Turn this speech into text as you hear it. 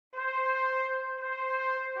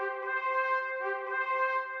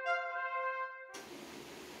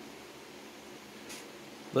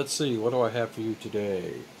Let's see, what do I have for you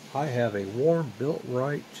today? I have a Warren Built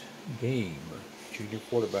Right game, junior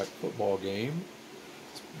quarterback football game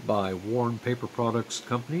by Warren Paper Products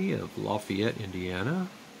Company of Lafayette, Indiana,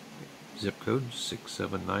 zip code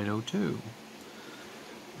 67902.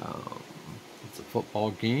 It's a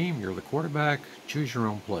football game. You're the quarterback. Choose your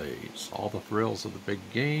own plays. All the thrills of the big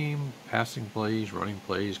game: passing plays, running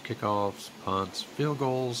plays, kickoffs, punts, field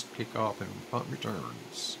goals, kickoff, and punt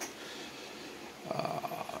returns.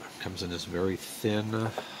 Comes in this very thin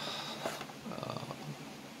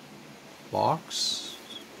box.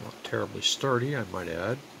 Not terribly sturdy, I might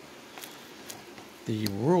add. The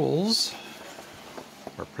rules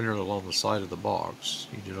are printed along the side of the box.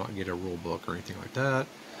 You do not get a rule book or anything like that.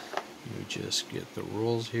 You just get the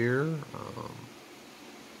rules here.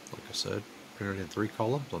 Like I said, printed in 3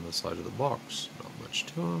 columns on the side of the box. Not much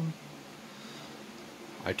to them.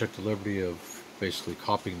 I took the liberty of basically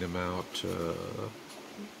copying them out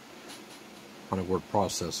on a word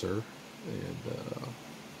processor, and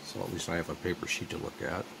so at least I have a paper sheet to look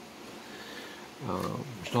at.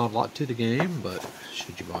 There's not a lot to the game, but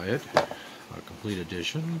should you buy it, a complete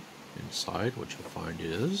edition inside, what you'll find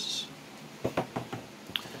is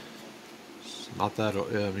not that,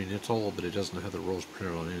 I mean, it's old, but it doesn't have the rules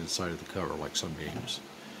printed on the inside of the cover like some games.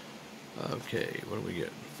 Okay, what do we get?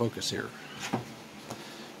 Focus here.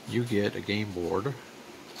 You get a game board,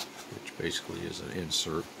 which basically is an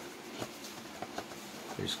insert,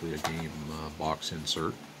 basically a game box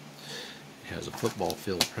insert. It has a football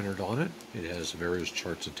field printed on it. It has various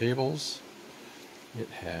charts and tables. It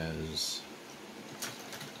has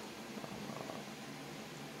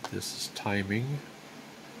this is timing.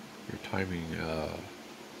 Your timing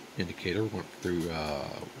indicator went through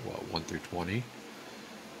 1 through 20.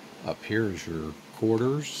 Up here is your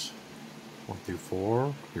quarters, 1 through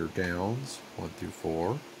 4. Your downs, 1 through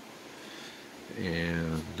 4.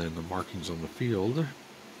 And then the markings on the field.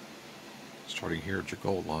 Starting here at your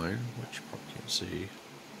goal line, which you probably can't see.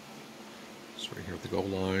 Starting here at the goal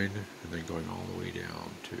line, and then going all the way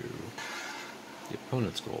down to the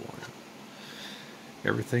opponent's goal line.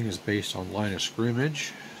 Everything is based on line of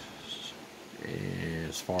scrimmage,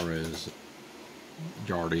 as far as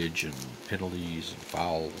yardage and penalties and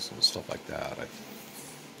fouls and stuff like that. I'm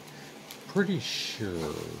pretty sure,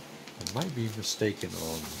 I might be mistaken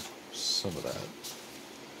on some of that,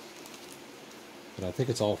 but I think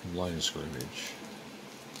it's all from line of scrimmage.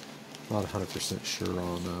 Not 100% sure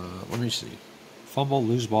on, let me see. Fumble,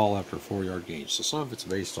 lose ball after a 4-yard gain. So some of it's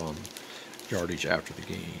based on yardage after the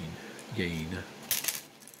gain.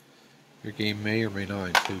 Your game may or may not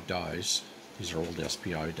include dice. These are old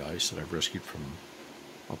SPI dice that I've rescued from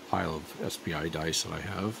a pile of SPI dice that I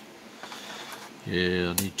have.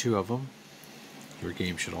 You'll need 2 of them. Your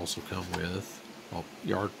game should also come with a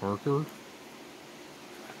yard marker,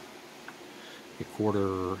 a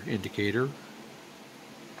quarter indicator,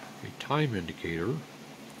 a time indicator,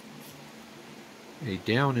 a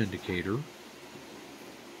down indicator,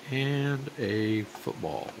 and a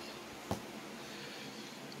football.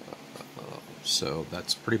 So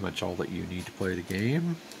that's pretty much all that you need to play the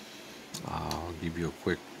game. I'll give you a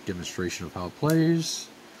quick demonstration of how it plays.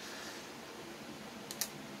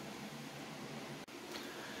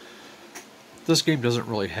 This game doesn't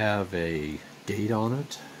really have a date on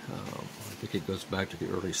it. I think it goes back to the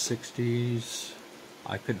early 60s.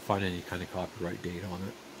 I couldn't find any kind of copyright date on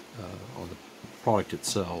it, on the product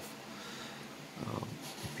itself.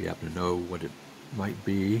 If you happen to know what it might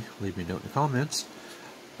be, leave me a note in the comments.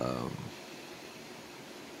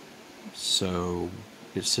 So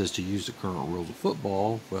it says to use the current rules of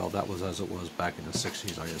football. Well, that was as it was back in the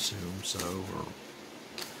 60s, I assume, so, or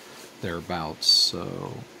thereabouts.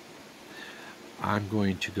 So I'm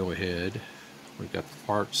going to go ahead. We've got the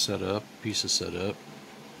parts set up, pieces set up.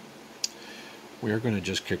 We are going to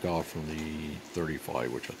just kick off from the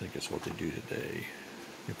 35, which I think is what they do today.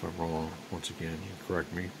 If I'm wrong, once again, you can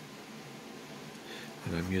correct me.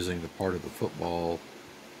 And I'm using the part of the football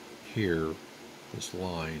here, this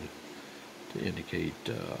line, to indicate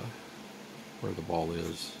where the ball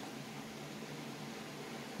is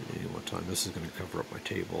at any one time. This is going to cover up my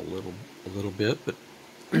table a little bit, but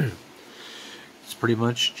it's pretty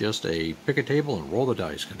much just a pick a table and roll the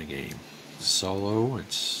dice kind of game. Solo,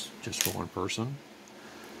 it's just for one person.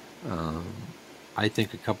 I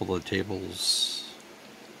think a couple of the tables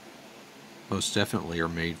most definitely are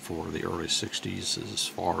made for the early 60s as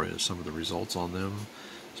far as some of the results on them,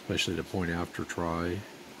 especially the point after try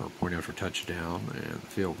or point after touchdown and the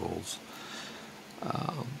field goals.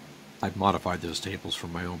 I've modified those tables for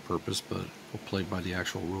my own purpose, but we'll play by the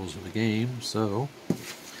actual rules of the game. So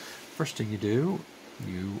first thing you do,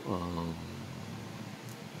 you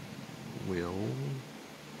will,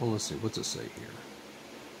 well, let's see, what's it say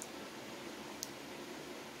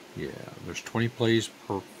here? Yeah, there's 20 plays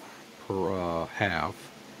per half.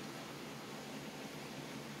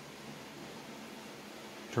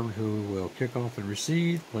 Determine who will kick off and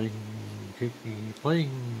receive.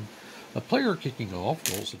 A player kicking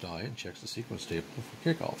off rolls the die and checks the sequence table for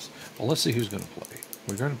kickoffs. Well, let's see who's going to play.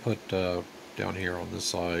 We're going to put down here on this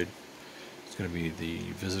side, it's going to be the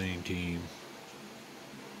visiting team,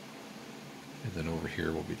 and then over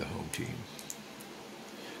here will be the home team.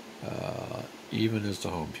 Even is the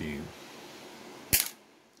home team.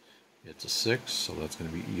 It's a 6, so that's going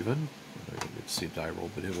to be even. I didn't get to see a die roll,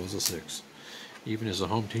 but it was a 6. Even as the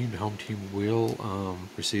home team will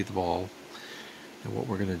receive the ball. And what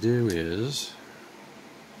we're going to do is,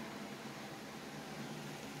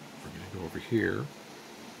 we're going to go over here.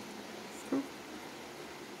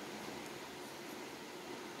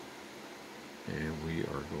 And we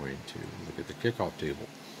are going to look at the kickoff table.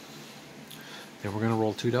 And we're going to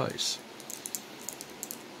roll 2 dice.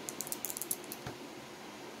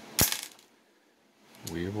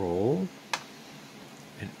 We roll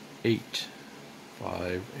an 8,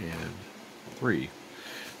 5, and 3.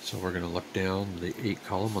 So we're going to look down the 8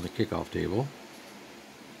 column on the kickoff table.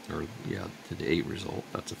 Or, yeah, to the 8 result.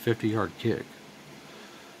 That's a 50-yard kick.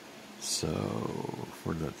 So,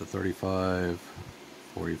 for the 35,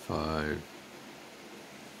 45.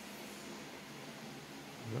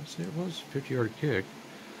 Did I say it was? 50-yard kick.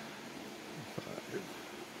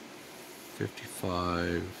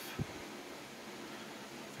 55.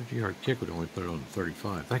 50-yard kick would only put it on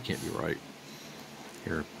 35. That can't be right.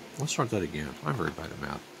 Here, let's start that again. I'm very bad at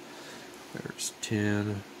math. There's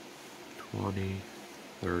 10, 20,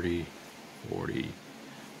 30, 40,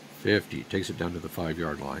 50. Takes it down to the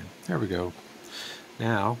 5-yard line. There we go.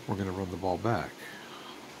 Now, we're going to run the ball back.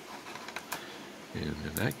 And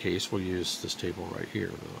in that case, we'll use this table right here,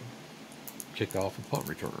 the kickoff and punt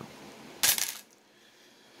return.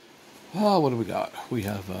 What do we got? We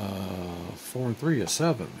have 4 and 3, a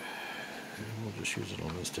 7. And we'll just use it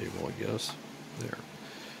on this table, I guess. There.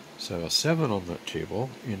 So a 7 on that table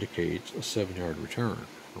indicates a 7-yard return.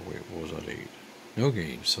 Or wait, what was that, 8? No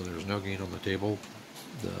gain. So there's no gain on the table.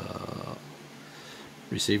 The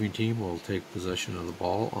receiving team will take possession of the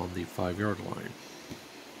ball on the 5-yard line.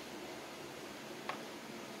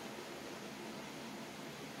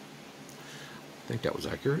 I think that was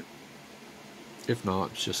accurate. If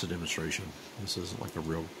not, it's just a demonstration. This isn't like a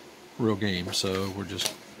real game, so we're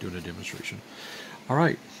just doing a demonstration. All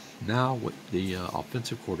right, now what the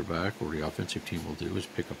offensive quarterback or the offensive team will do is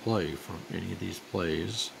pick a play from any of these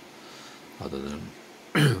plays, other than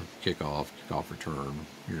kickoff return.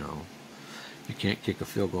 You know, you can't kick a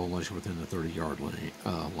field goal unless you're within the 30-yard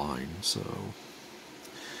line. So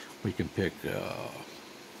we can pick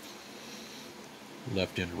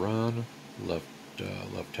left end run, left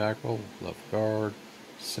tackle, left guard,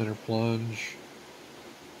 center plunge,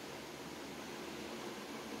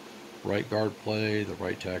 right guard play, the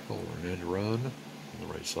right tackle, or an end run on the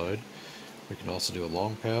right side. We can also do a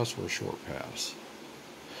long pass or a short pass.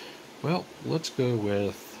 Well, let's go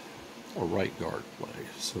with a right guard play.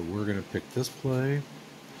 So we're going to pick this play.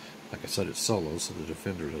 Like I said, it's solo, so the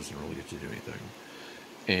defender doesn't really get to do anything.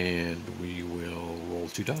 And we will roll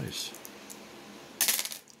 2 dice.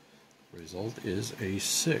 Result is a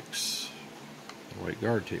 6, the right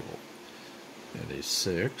guard table. And a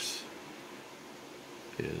 6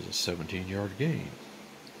 is a 17-yard gain.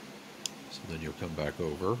 So then you'll come back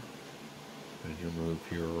over and you'll move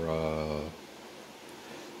your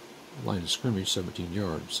line of scrimmage 17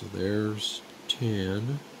 yards. So there's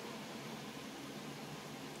 10.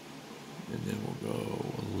 And then we'll go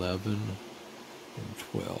 11 and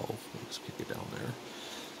 12. Let's kick it down there.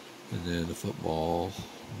 And then the football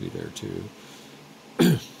will be there too.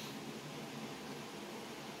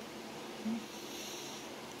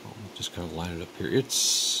 Just kind of line it up here.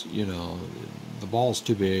 It's, you know, the ball's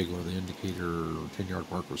too big, or the indicator 10-yard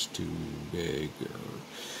marker's too big, or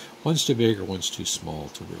one's too big or one's too small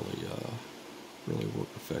to really work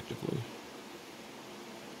effectively.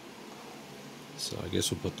 So I guess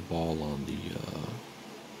we'll put the ball on the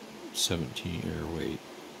 17, or wait.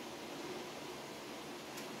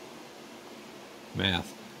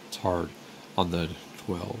 Math, it's hard. On the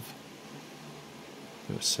 12.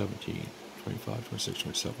 17, 25, 26,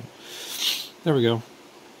 27. There we go.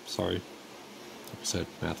 Sorry. Like I said,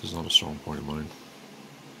 math is not a strong point of mine.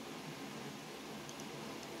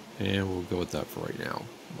 And we'll go with that for right now.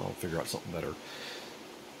 I'll figure out something better.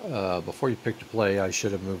 Before you pick to play, I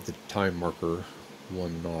should have moved the time marker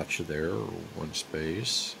 1 notch there, or 1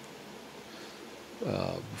 space.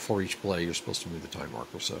 before each play, you're supposed to move the time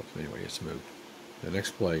marker. So anyway, it's moved. The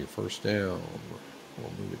next play, first down.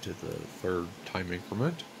 We'll move it to the third time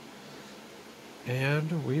increment.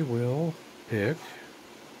 And we will pick,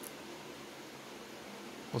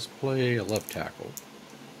 let's play a left tackle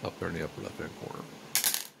up there in the upper left-hand corner.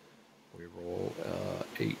 We roll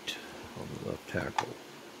 8 on the left tackle.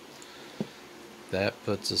 That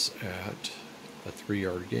puts us at a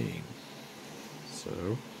 3-yard gain.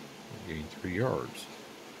 So we gain 3 yards.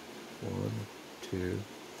 1, 2,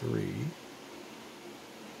 3.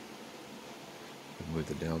 We'll move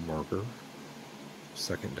the down marker.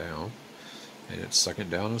 Second down. And it's second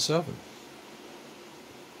down and 7.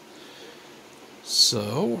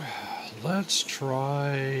 So let's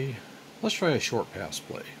try a short pass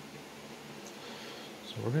play.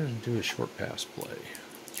 So we're going to do a short pass play.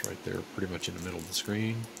 It's right there, pretty much in the middle of the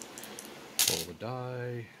screen. Roll the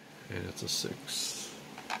die, and it's a 6.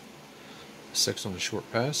 6 on the short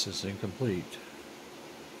pass is incomplete.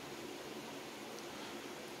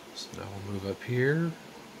 So now we'll move up here,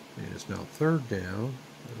 and it's now third down,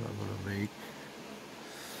 and I'm going to make,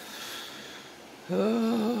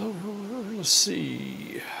 let's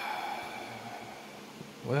see,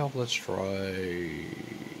 well, let's try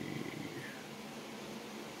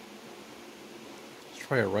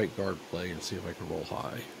a right guard play and see if I can roll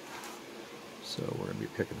high. So we're going to be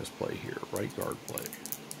picking this play here, right guard play.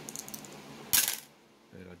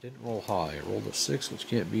 And I didn't roll high. I rolled a 6, which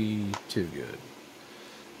can't be too good.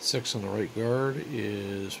 6 on the right guard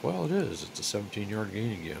is, well, it is. It's a 17-yard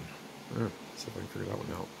gain again. Let's see if I can figure that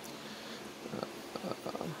one out.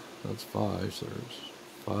 That's 5, so there's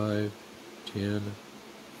 5, 10,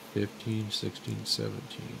 15, 16,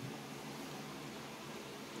 17.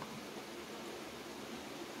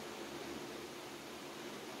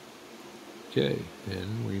 Okay,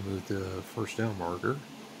 and we move the first down marker.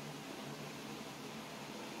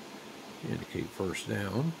 Indicate first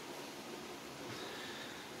down.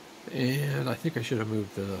 And I think I should have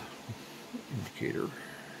moved the indicator.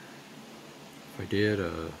 If I did,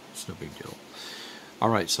 it's no big deal.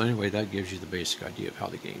 Alright, so anyway, that gives you the basic idea of how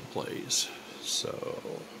the game plays. So,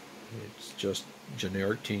 it's just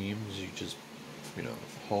generic teams. You just,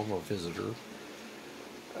 home or visitor.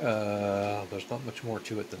 There's not much more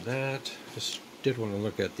to it than that. Just did want to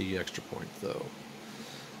look at the extra point, though.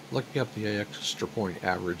 Looking up the extra point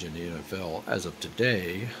average in the NFL as of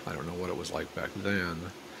today, I don't know what it was like back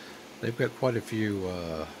then. They've got quite a few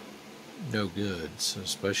no goods,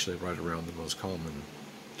 especially right around the most common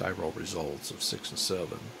die roll results of 6 and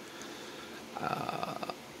 7.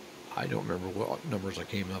 I don't remember what numbers I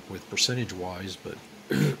came up with percentage-wise, but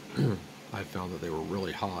I found that they were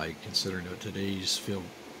really high, considering that today's field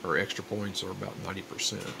or extra points are about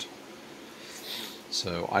 90%.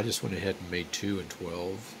 So I just went ahead and made 2 and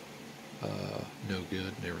 12 no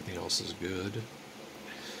good, and everything else is good.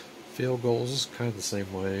 Field goals, kind of the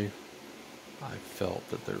same way. I felt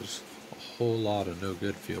that there's a whole lot of no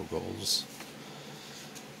good field goals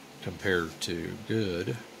compared to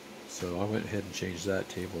good. So I went ahead and changed that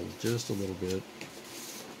table just a little bit.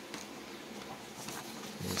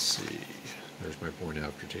 Let's see. There's my point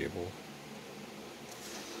after table.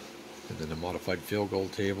 And then the modified field goal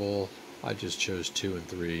table, I just chose 2 and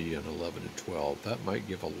 3 and 11 and 12. That might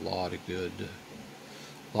give a lot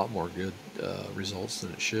more good results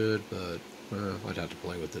than it should, but I'd have to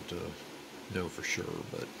play with it to know for sure.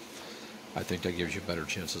 But I think that gives you better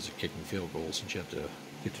chances of kicking field goals since you have to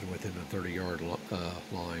get to within the 30-yard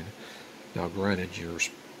line. Now, granted, you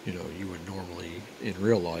would normally in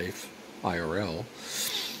real life, IRL,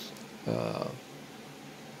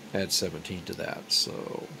 add 17 to that,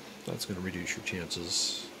 so that's going to reduce your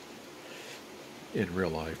chances in real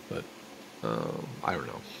life, but I don't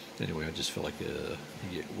know. Anyway, I just feel like you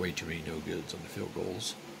get way too many no goods on the field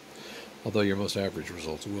goals. Although your most average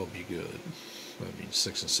results will be good. I mean,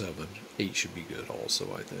 6 and 7, 8 should be good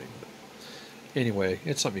also, I think. But anyway,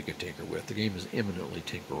 it's something you can tinker with. The game is eminently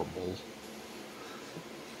tinkerable.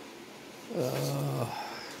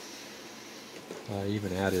 I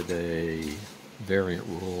even added a variant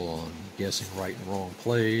rule on guessing right and wrong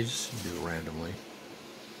plays. You do it randomly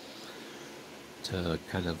to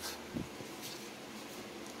kind of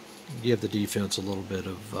give the defense a little bit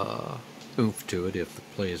of oomph to it if the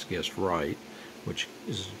play is guessed right, which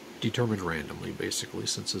is determined randomly basically,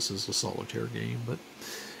 since this is a solitaire game. But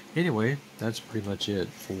anyway, that's pretty much it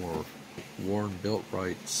for Warren Built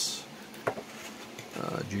Rite's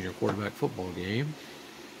junior quarterback football game.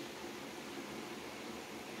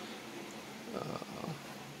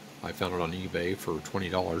 I found it on eBay for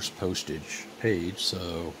 $20 postage paid,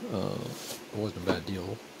 so it wasn't a bad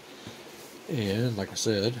deal. And like I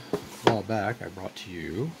said a while back, I brought to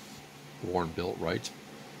you Warren Built Rite's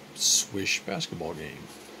Swish basketball game.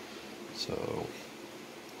 So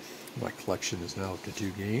my collection is now up to 2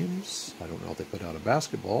 games. I don't know if they put out a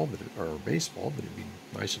basketball or baseball, but it'd be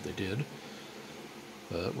nice if they did.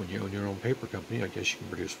 But when you own your own paper company, I guess you can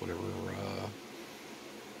produce whatever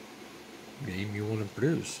game you want to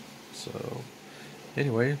produce. So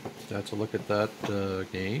anyway, that's a look at that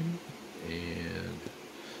game. And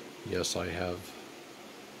yes, I have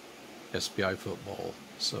SBI football.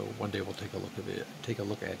 So one day we'll take a look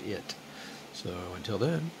at it. So until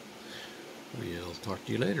then, we'll talk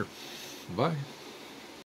to you later. Bye.